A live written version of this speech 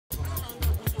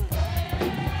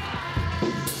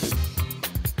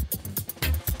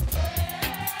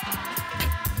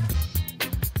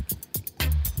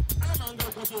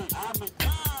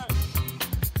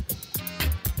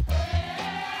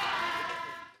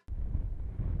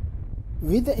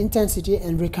With the intensity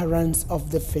and recurrence of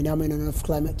the phenomenon of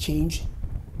climate change,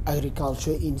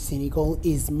 agriculture in Senegal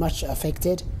is much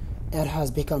affected and has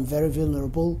become very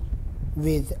vulnerable,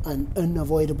 with an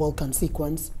unavoidable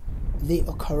consequence, the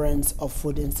occurrence of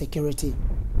food insecurity.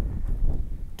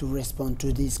 To respond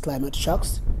to these climate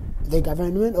shocks, the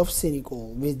Government of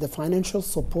Senegal, with the financial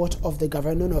support of the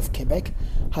Government of Quebec,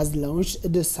 has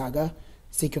launched the SAGA,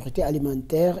 Sécurité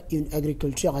alimentaire une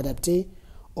agriculture adaptée,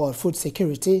 or Food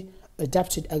Security,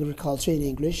 Adapted Agriculture in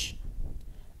English.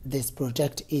 This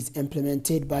project is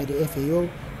implemented by the FAO,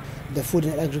 the Food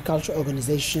and Agriculture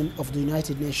Organization of the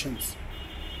United Nations.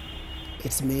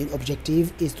 Its main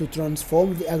objective is to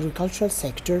transform the agricultural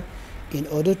sector in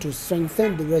order to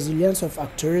strengthen the resilience of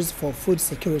actors for food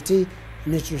security,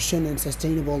 nutrition and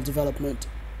sustainable development.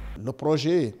 Le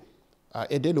projet a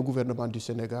aidé le gouvernement du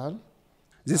Sénégal.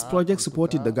 This project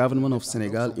supported the government of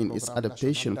Senegal in its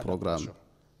adaptation program,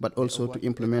 but also to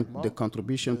implement the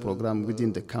contribution program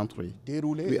within the country.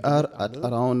 We are at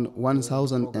around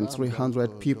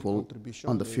 1,300 people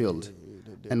on the field,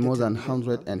 and more than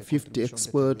 150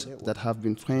 experts that have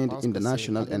been trained in the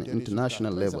national and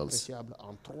international levels.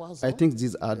 I think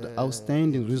these are the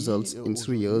outstanding results in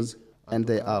 3 years, and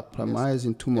they are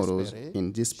promising tomorrows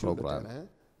in this program.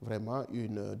 Vraiment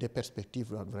des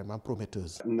perspectives vraiment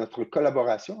prometteuses. Notre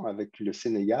collaboration avec le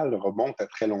Sénégal remonte à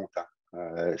très longtemps.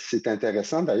 C'est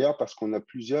intéressant d'ailleurs parce qu'on a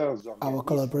plusieurs organismes. Our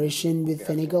collaboration with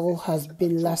Senegal has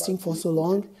been lasting for so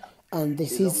long, and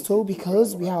this is so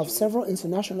because we have several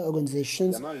international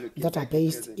organizations that are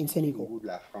based in Senegal.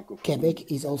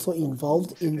 Quebec is also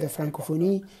involved in the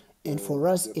Francophonie, and for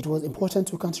us it was important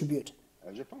to contribute.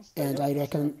 And I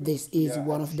reckon this is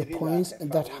one of the points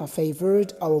that have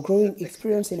favored our growing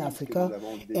experience in Africa,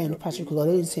 and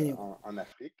particularly in Senegal. En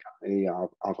Afrique et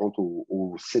entre autres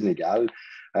au Sénégal.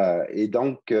 Et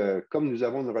donc, comme nous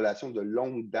avons une relation de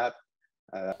longue date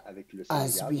avec le Sénégal,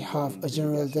 as we have a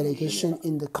general delegation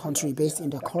in the country based in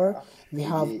Dakar, we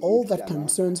have all that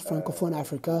concerns Francophone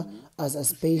Africa as a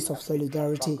space of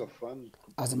solidarity.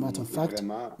 As a matter of fact,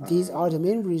 these are the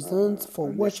main reasons for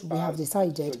which we have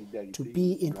decided to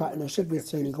be in partnership with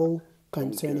Senegal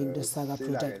concerning the SAGA project.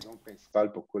 C'est la raison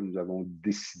principale pourquoi nous avons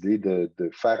décidé de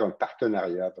faire un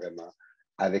partenariat vraiment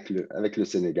avec le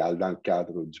Sénégal dans le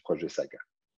cadre du projet SAGA.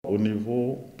 Au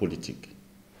niveau politique,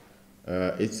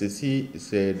 et ceci,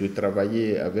 c'est de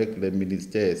travailler avec les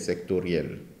ministères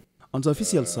sectoriels. On the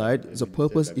official side, the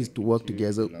purpose is to work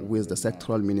together with the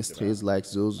sectoral ministries like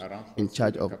those in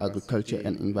charge of agriculture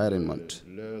and environment.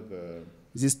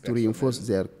 This to reinforce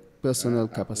their personal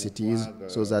capacities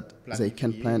so that they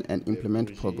can plan and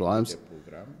implement programs,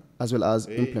 as well as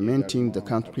implementing the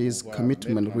country's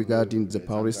commitment regarding the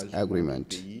Paris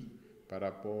Agreement.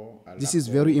 This is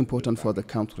very important for the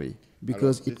country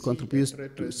because it contributes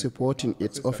to supporting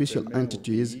its official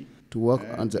entities to work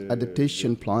on the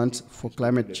adaptation plans for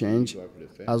climate change,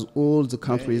 as all the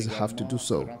countries have to do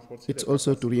so. It's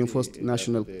also to reinforce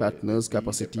national partners'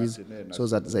 capacities so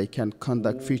that they can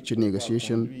conduct future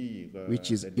negotiations,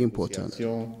 which is important.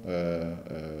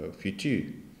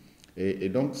 Et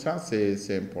donc ça,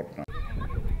 c'est important.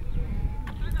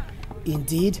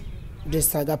 Indeed, the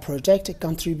SAGA project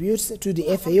contributes to the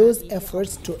FAO's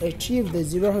efforts to achieve the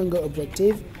Zero Hunger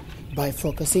objective by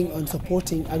focusing on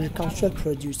supporting agricultural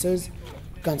producers,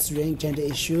 considering gender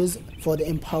issues for the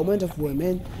empowerment of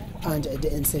women and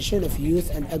the insertion of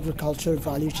youth and agricultural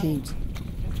value chains.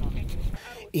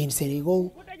 In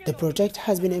Senegal, the project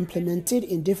has been implemented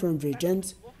in different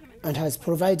regions and has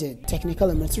provided technical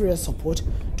and material support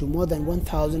to more than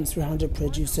 1,300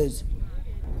 producers.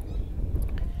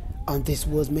 And this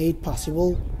was made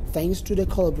possible thanks to the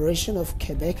collaboration of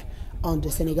Quebec and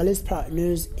the Senegalese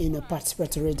partners in a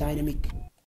participatory dynamic.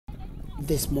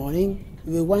 This morning,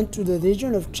 we went to the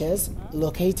region of Thiès,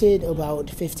 located about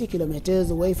 50 kilometers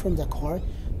away from Dakar,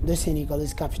 the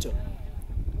Senegalese capital.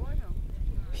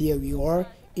 Here we are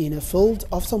in a field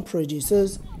of some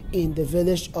producers in the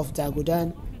village of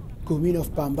Dagoudan, commune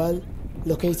of Bambal,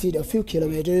 located a few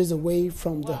kilometers away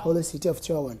from the holy city of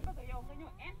Tivaouane.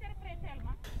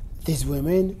 These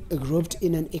women, grouped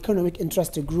in an economic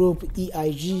interest group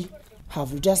EIG,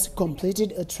 have just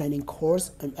completed a training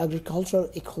course on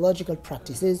agricultural ecological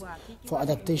practices for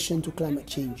adaptation to climate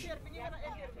change.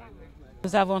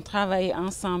 Nous avons travaillé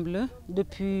ensemble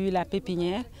depuis la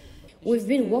pépinière. We've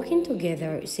been working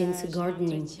together since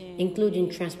gardening,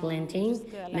 including transplanting,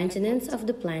 maintenance of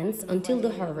the plants until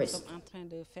the harvest.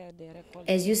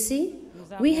 As you see,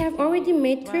 we have already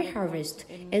made 3 harvests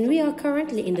and we are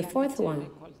currently in the 4th one.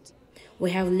 We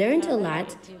have learned a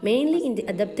lot, mainly in the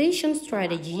adaptation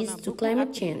strategies to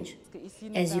climate change.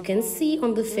 As you can see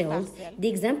on the field, the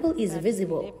example is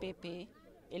visible.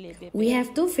 We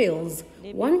have two fields.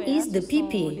 One is the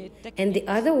PP and the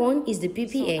other one is the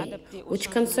PPA, which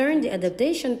concern the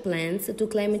adaptation plans to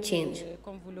climate change.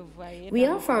 We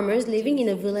are farmers living in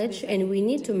a village and we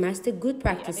need to master good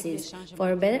practices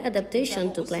for a better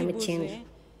adaptation to climate change.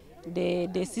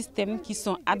 Des systèmes qui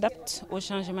sont adaptés au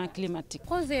changement climatique.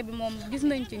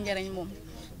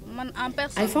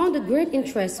 I found a great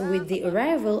interest with the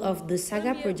arrival of the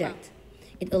SAGA project.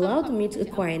 It allowed me to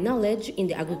acquire knowledge in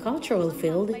the agricultural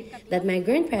field that my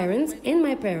grandparents and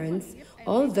my parents,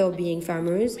 although being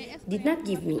farmers, did not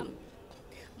give me.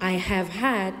 I have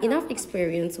had enough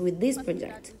experience with this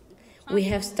project. We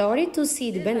have started to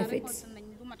see the benefits.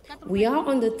 We are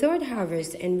on the third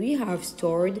harvest and we have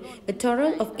stored a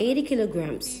total of 80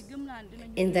 kilograms.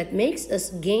 And that makes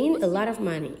us gain a lot of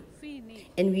money.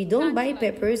 And we don't buy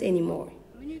peppers anymore.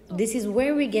 This is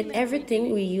where we get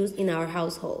everything we use in our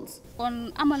households.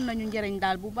 The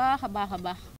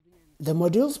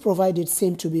modules provided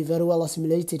seem to be very well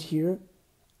assimilated here,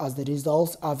 as the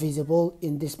results are visible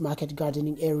in this market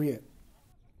gardening area.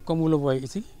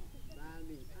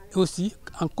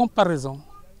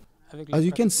 As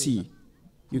you can see,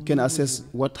 you can assess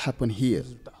what happened here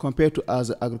compared to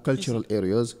other agricultural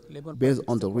areas based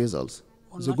on the results.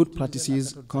 The good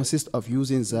practices consist of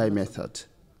using Zai method,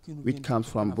 which comes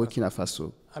from Burkina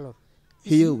Faso.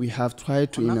 Here we have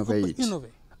tried to innovate,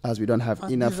 as we don't have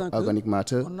enough organic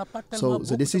matter, so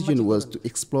the decision was to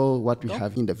explore what we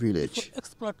have in the village.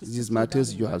 These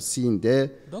matters you have seen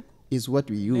there is what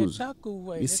we use.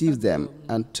 We sieve them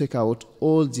and take out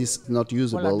all this not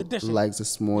usable, like the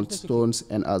small stones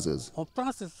and others.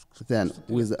 Then,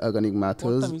 with the organic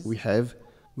matters we have,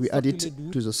 we add it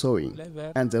to the sowing,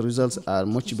 and the results are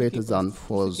much better than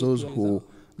for those who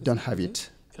don't have it,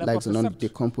 like the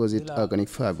non-decomposite organic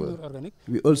fiber.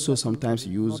 We also sometimes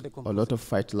use a lot of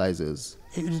fertilizers.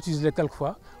 In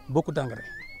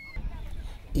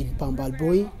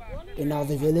Pambalboy,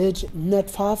 another village not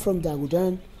far from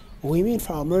Dagudan, women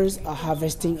farmers are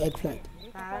harvesting eggplant.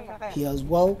 Here as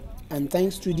well, and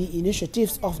thanks to the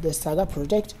initiatives of the SAGA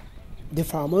project, the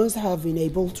farmers have been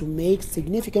able to make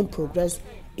significant progress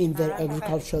in their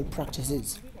agricultural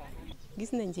practices.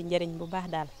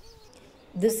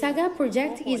 The SAGA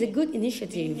project is a good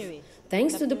initiative.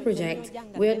 Thanks to the project,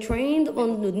 we are trained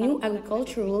on the new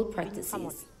agricultural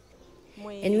practices.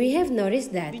 And we have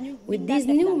noticed that with these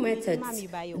new methods,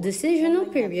 the seasonal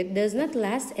period does not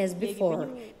last as before,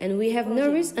 and we have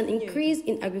noticed an increase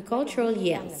in agricultural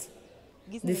yields.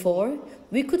 Before,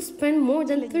 we could spend more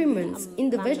than 3 months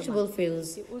in the vegetable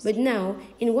fields, but now,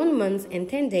 in 1 month and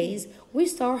 10 days, we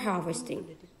start harvesting.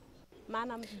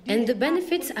 And the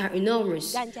benefits are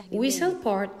enormous. We sell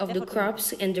part of the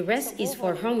crops and the rest is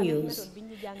for home use.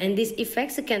 And these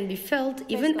effects can be felt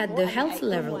even at the health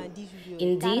level.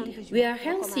 Indeed, we are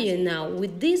healthier now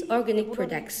with these organic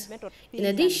products. In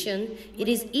addition, it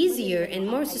is easier and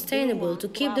more sustainable to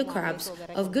keep the crops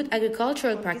of good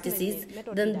agricultural practices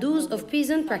than those of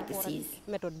peasant practices.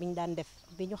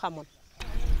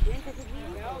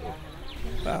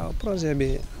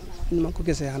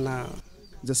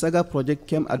 The SAGA project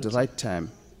came at the right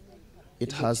time.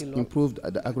 It has improved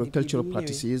the agricultural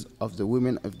practices of the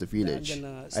women of the village.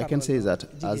 I can say that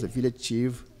as a village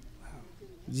chief,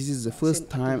 this is the first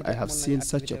time I have seen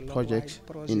such a project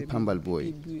in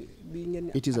Pambalboy.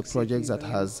 It is a project that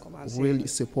has really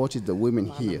supported the women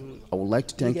here. I would like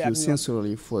to thank you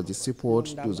sincerely for the support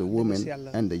to the women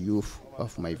and the youth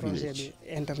of my village.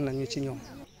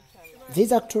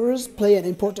 These actors play an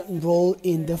important role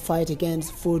in the fight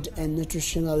against food and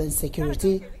nutritional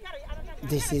insecurity.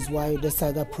 This is why the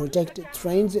SAGA project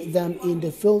trains them in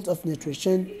the field of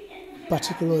nutrition,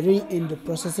 particularly in the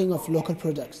processing of local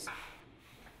products.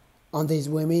 And these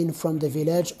women from the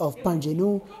village of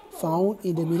Panjenu, found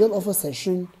in the middle of a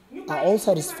session, are all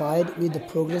satisfied with the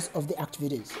progress of the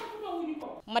activities.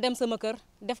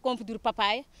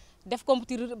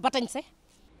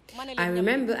 I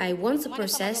remember I once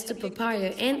processed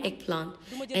papaya and eggplant,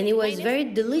 and it was very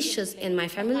delicious and my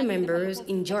family members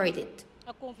enjoyed it.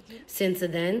 Since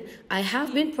then, I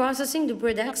have been processing the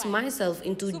products myself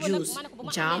into juice,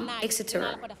 jam,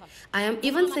 etc. I am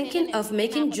even thinking of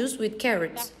making juice with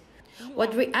carrots.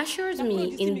 What reassures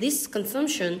me in this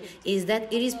consumption is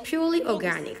that it is purely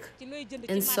organic.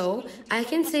 And so, I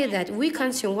can say that we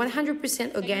consume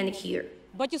 100% organic here.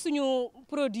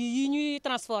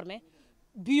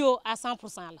 bio à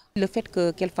 100%. Le fait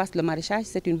qu'elle fasse le maraîchage,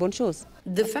 c'est une bonne chose.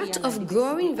 The fact of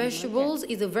growing vegetables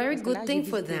is a very good thing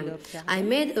for them. I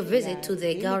made a visit to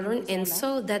their garden and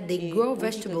saw that they grow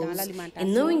vegetables,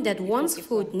 and knowing that one's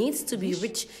food needs to be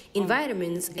rich in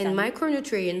vitamins and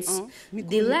micronutrients,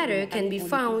 the latter can be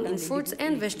found in fruits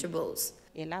and vegetables.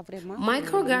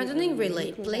 Micro-gardening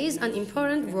really plays an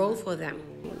important role for them.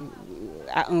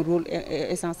 A un rôle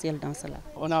essentiel dans cela.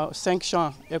 On a 5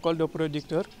 champs écoles de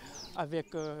producteurs.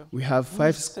 We have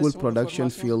 5 school production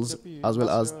fields as well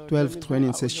as 12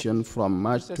 training sessions from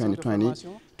March 2020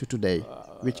 to today,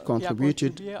 which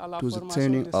contributed to the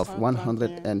training of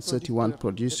 131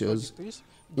 producers,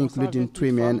 including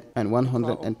 3 men and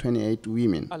 128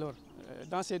 women.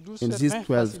 In these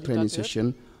 12 training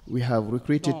sessions, we have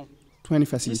recruited 20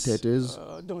 facilitators,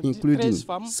 including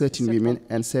 13 women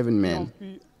and 7 men,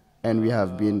 and we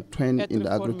have been trained in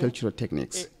the agricultural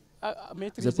techniques.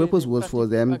 The purpose was for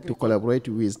them to collaborate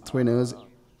with trainers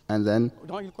and then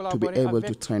to be able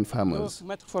to train farmers.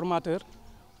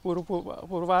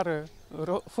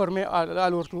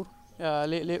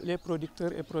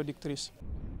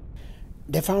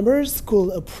 The farmers'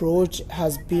 school approach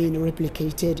has been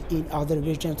replicated in other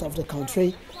regions of the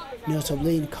country,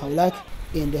 notably in Kaolack,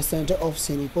 in the center of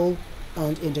Senegal,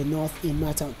 and in the north in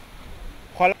Matam.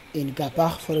 In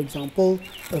Gapar, for example,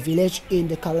 a village in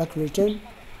the Kaolack region,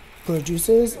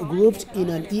 producers grouped in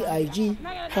an EIG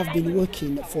have been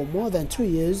working for more than 3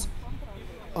 years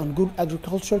on good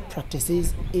agricultural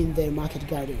practices in their market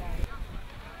garden.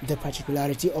 The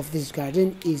particularity of this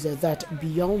garden is that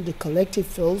beyond the collective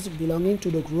fields belonging to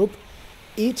the group,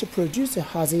 each producer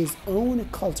has his own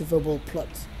cultivable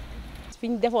plots.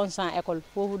 The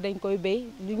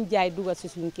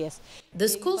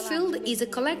school field is a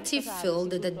collective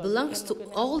field that belongs to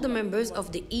all the members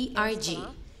of the EIG,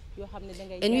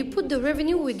 and we put the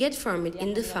revenue we get from it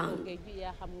in the fund.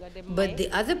 But the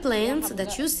other plants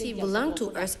that you see belong to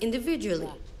us individually.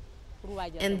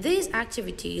 And these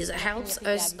activities helps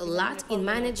us a lot in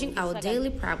managing our daily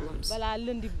problems.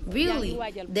 Really,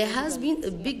 there has been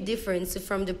a big difference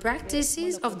from the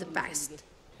practices of the past.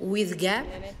 With GAP,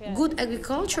 good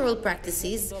agricultural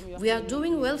practices, we are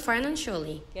doing well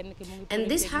financially. And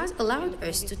this has allowed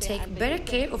us to take better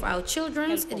care of our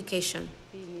children's education.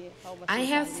 I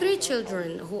have 3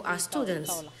 children who are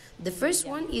students. The first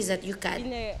one is at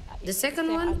UCAD, the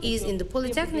second one is in the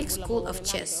Polytechnic School of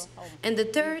Chess, and the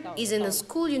third is in the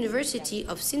School University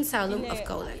of Sinsalum of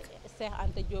Kaolack.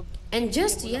 And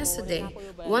just yesterday,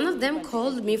 one of them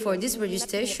called me for this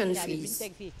registration fees.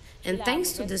 And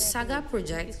thanks to the SAGA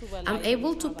project, I'm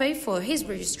able to pay for his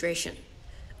registration.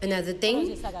 Another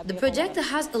thing, the project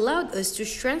has allowed us to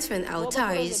strengthen our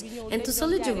ties and to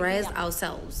solidarize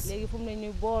ourselves.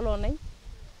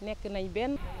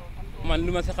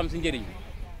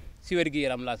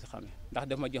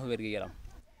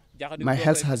 My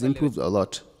health has improved a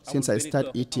lot since I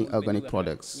started eating organic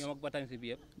products.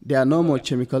 There are no more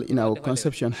chemicals in our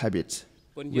consumption habits.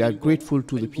 We are grateful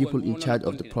to the people in charge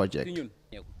of the project.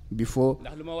 Before,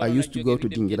 I used to go to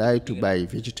Dingirai to buy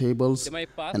vegetables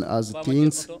and other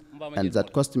things, and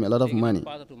that cost me a lot of money.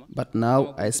 But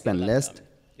now I spend less,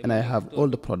 and I have all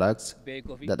the products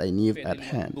that I need at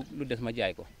hand.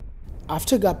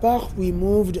 After Gapar, we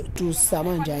moved to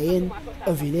Samanjayen,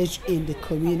 a village in the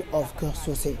commune of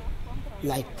Kersose.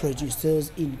 Like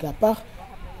producers in Gapar,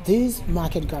 these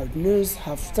market gardeners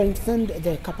have strengthened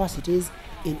their capacities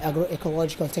in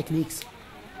agroecological techniques.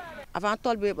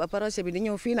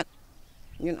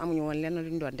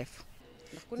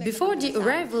 Before the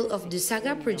arrival of the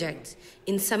SAGA project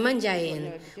in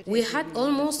Samanjayen, we had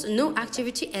almost no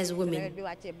activity as women.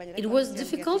 It was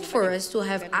difficult for us to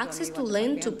have access to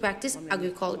land to practice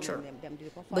agriculture.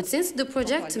 But since the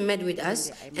project met with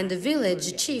us and the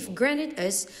village chief granted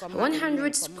us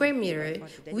 100 square meters,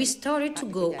 we started to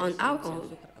go on our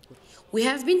own. We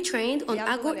have been trained on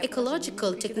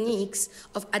agroecological techniques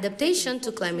of adaptation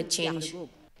to climate change.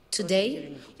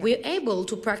 Today, we are able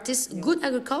to practice good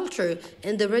agriculture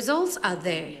and the results are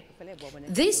there.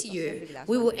 This year,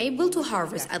 we were able to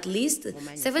harvest at least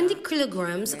 70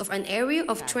 kilograms of an area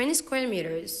of 20 square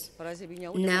meters.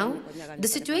 Now, the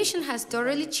situation has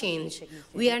totally changed.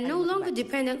 We are no longer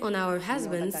dependent on our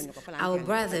husbands, our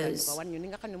brothers.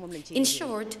 In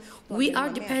short, we are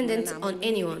dependent on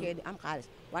anyone.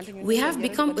 We have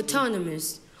become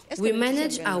autonomous. We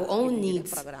manage our own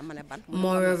needs.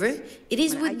 Moreover, it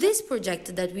is with this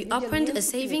project that we opened a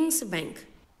savings bank.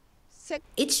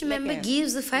 Each member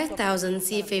gives 5,000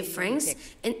 CFA francs,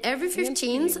 and every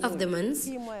 15th of the month,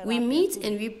 we meet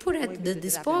and we put at the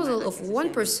disposal of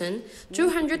one person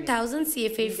 200,000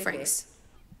 CFA francs.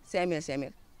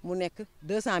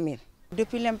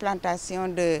 Depuis l'implantation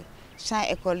de champs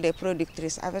écoles des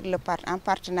productrices en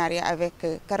partenariat avec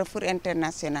Carrefour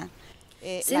International.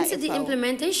 Since the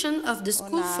implementation of the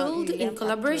school field in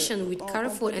collaboration with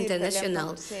Carrefour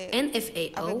International and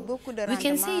FAO, we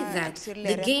can say that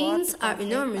the gains are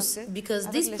enormous because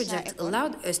this project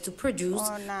allowed us to produce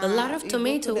a lot of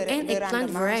tomato and eggplant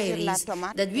varieties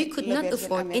that we could not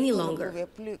afford any longer.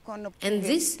 And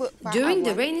this during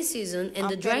the rainy season and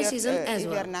the dry season as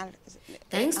well.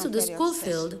 Thanks to the school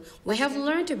field, we have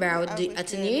learned about the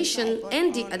attenuation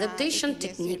and the adaptation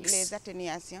techniques.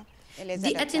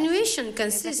 The attenuation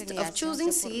consists of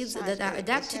choosing seeds that are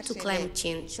adapted to climate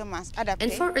change.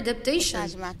 And for adaptation,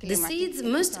 the seeds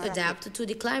must adapt to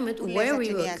the climate where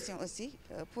we work.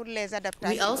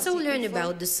 We also learn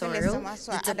about the soil,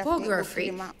 the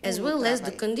topography, as well as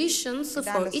the conditions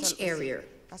for each area.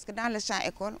 Parce que dans le champ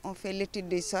école, on fait l'étude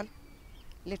du sol,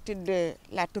 l'étude de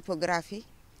la topographie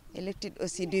et l'étude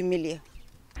aussi du milieu.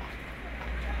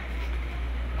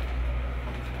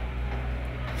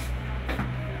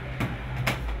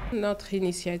 Notre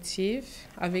initiative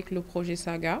avec le projet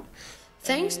SAGA.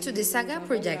 Thanks to the SAGA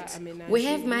project, we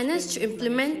have managed to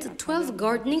implement 12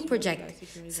 gardening projects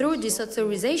through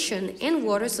desauthorization and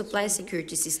water supply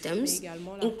security systems,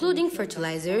 including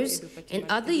fertilizers and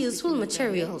other useful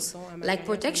materials, like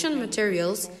protection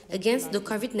materials against the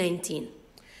COVID-19.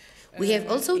 We have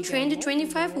also trained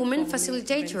 25 women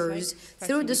facilitators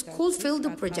through the school field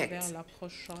project.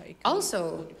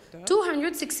 Also,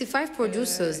 265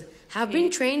 producers have been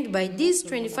trained by these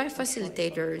 25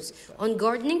 facilitators on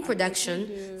gardening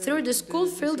production through the school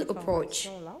field approach.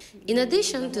 In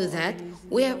addition to that,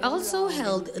 we have also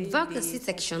held advocacy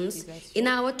sections in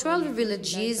our 12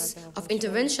 villages of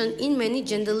intervention in many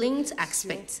gender-linked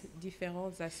aspects.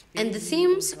 And the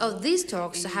themes of these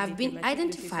talks have been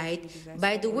identified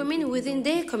by the women within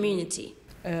their community.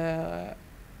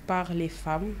 Par les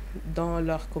femmes dans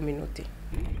leur communauté.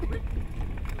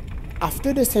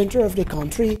 After the center of the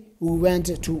country, we went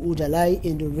to Udalai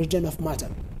in the region of Mata.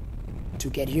 To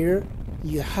get here,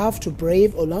 you have to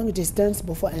brave a long distance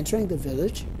before entering the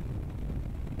village.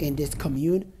 In this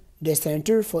commune, the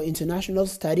Center for International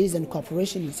Studies and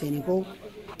Cooperation in Senegal,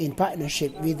 in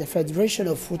partnership with the Federation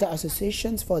of Futa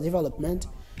Associations for Development,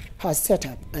 has set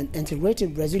up an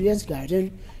integrated resilience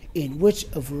garden in which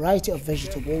a variety of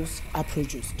vegetables are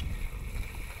produced.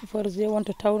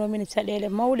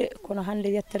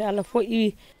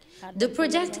 The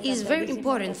project is very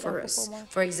important for us.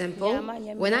 For example,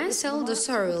 when I sell the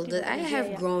sorrel that I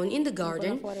have grown in the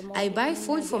garden, I buy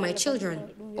food for my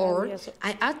children, or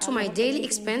I add to my daily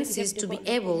expenses to be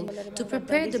able to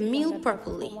prepare the meal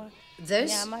properly.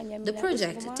 Thus, the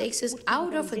project takes us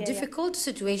out of a difficult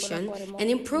situation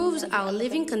and improves our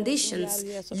living conditions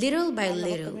little by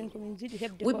little.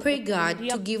 We pray God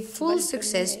to give full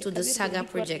success to the SAGA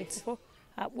project.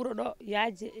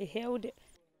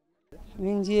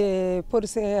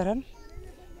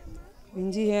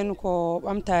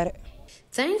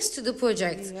 Thanks to the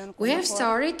project, we have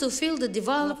started to feel the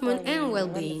development and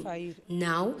well-being.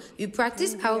 Now, we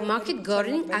practice our market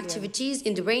gardening activities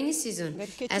in the rainy season,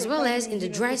 as well as in the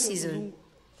dry season.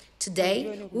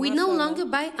 Today, we no longer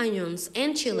buy onions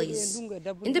and chilies.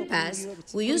 In the past,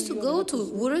 we used to go to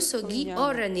Wurosogi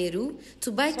or Raneru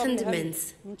to buy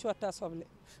condiments.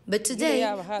 But today,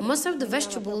 most of the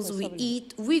vegetables we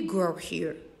eat, we grow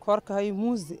here.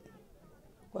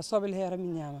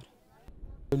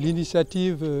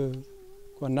 L'initiative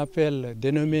qu'on appelle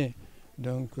dénommée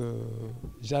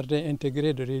Jardin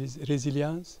intégré de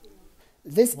résilience.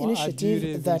 This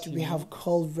initiative that we have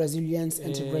called Resilience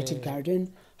Integrated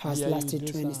Garden has lasted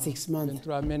 26 months.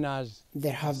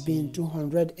 There have been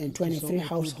 223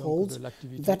 households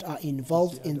that are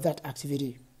involved in that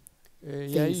activity.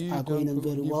 Things are going on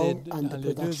very well and the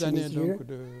production is here.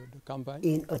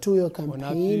 In a 2-year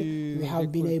campaign, we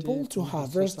have been able to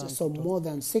harvest some more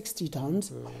than 60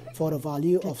 tons for a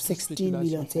value of 16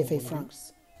 million CFA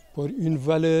francs. Pour une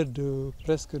valeur de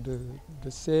presque de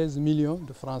 16 millions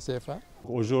de francs CFA.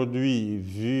 Aujourd'hui,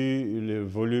 vu le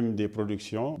volume des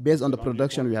productions, based on the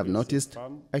production we have noticed,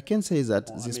 I can say that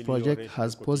this project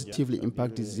has positively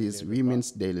impacted these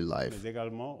women's daily life.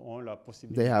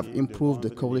 They have improved the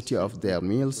quality of their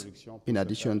meals, in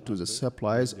addition to the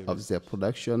supplies of their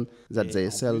production that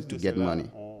they sell to get money.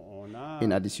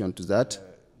 In addition to that,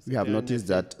 we have noticed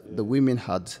that the women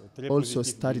had also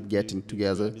started getting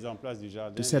together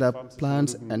to set up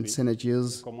plans and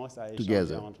synergies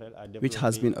together, which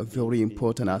has been a very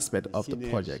important aspect of the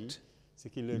project.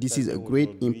 This is a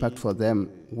great impact for them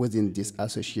within this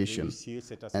association,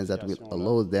 and that will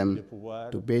allow them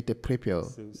to better prepare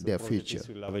their future.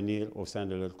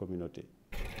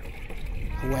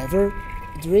 However,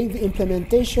 during the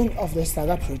implementation of the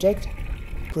SAGA project,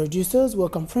 producers were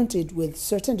confronted with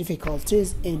certain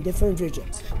difficulties in different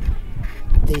regions.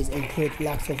 These include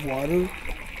lack of water,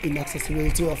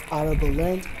 inaccessibility of arable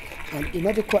land, and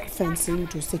inadequate fencing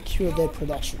to secure their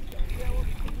production.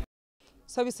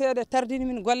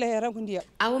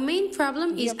 Our main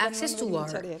problem is access to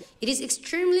water. It is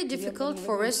extremely difficult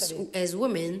for us as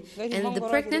women and the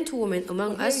pregnant women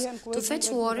among us to fetch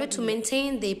water to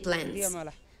maintain their plants.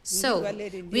 So,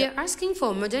 we are asking for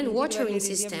a modern watering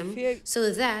system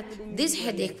so that this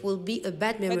headache will be a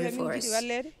bad memory for us.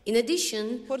 In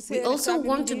addition, we also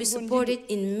want to be supported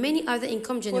in many other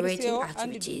income-generating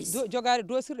activities.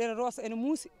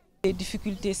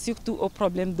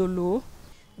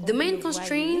 The main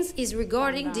constraint is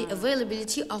regarding the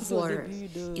availability of water.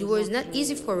 It was not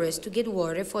easy for us to get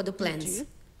water for the plants.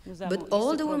 But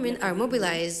all the women are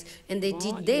mobilized and they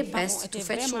did their best to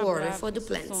fetch water for the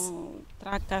plants.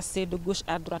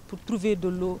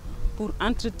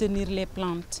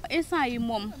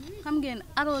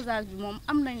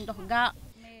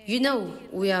 You know,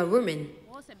 we are women,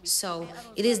 so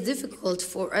it is difficult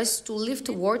for us to lift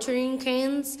watering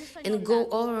cans and go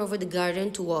all over the garden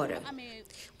to water.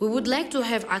 We would like to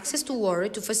have access to water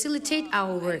to facilitate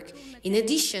our work. In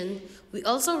addition, we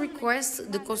also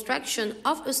request the construction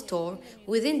of a store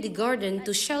within the garden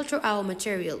to shelter our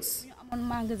materials.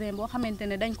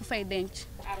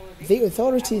 The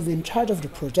authorities in charge of the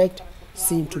project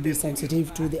seem to be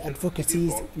sensitive to the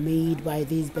advocacies made by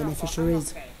these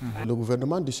beneficiaries. Le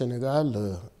gouvernement du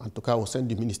Sénégal, en tout cas au sein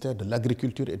du ministère de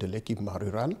l'Agriculture et de l'Équipement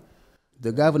rural,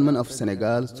 the government of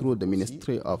Senegal, through the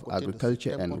Ministry of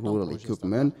Agriculture and Rural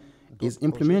Equipment, is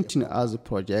implementing other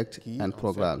projects and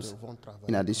programs,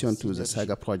 in addition to the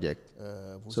SAGA project,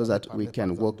 so that we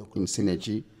can work in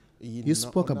synergy. You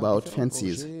spoke about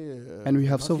fences, and we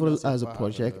have several other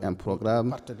projects and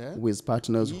programs with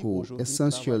partners who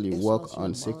essentially work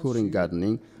on securing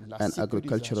gardening and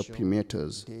agricultural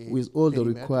perimeters with all the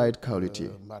required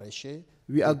quality.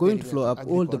 We are going to follow up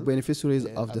all the beneficiaries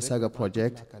of the SAGA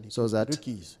project so that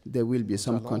there will be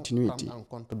some continuity.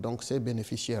 Donc ces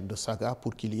bénéficiaires de SAGA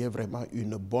pour qu'il y ait vraiment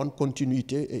une bonne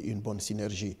continuité et une bonne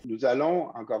synergie. Nous allons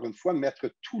encore une fois mettre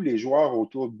tous les joueurs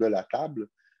autour de la table.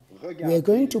 We are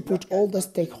going to put all the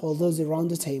stakeholders around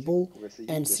the table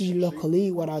and see locally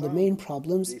what are the main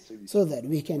problems so that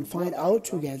we can find out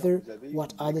together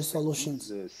what are the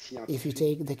solutions. If you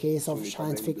take the case of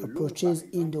scientific approaches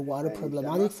in the water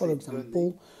problematic, for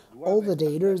example, all the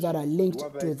data that are linked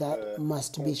to that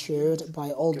must be shared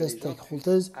by all the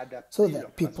stakeholders so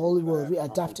that people will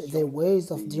readapt their ways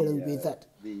of dealing with that,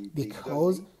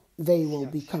 because they will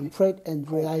be concrete and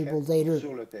reliable data.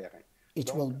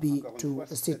 It will be to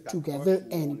sit together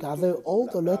and gather all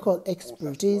the local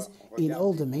expertise in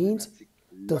all domains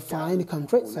to find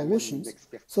concrete solutions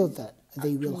so that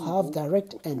they will have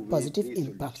direct and positive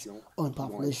impact on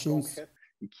populations.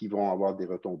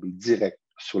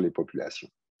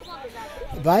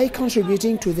 By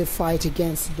contributing to the fight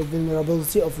against the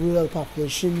vulnerability of rural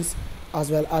populations, as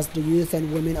well as the youth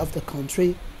and women of the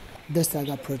country, the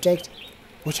SAGA project,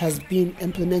 which has been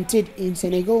implemented in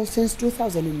Senegal since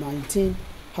 2019,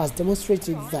 has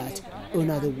demonstrated that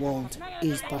another world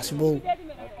is possible.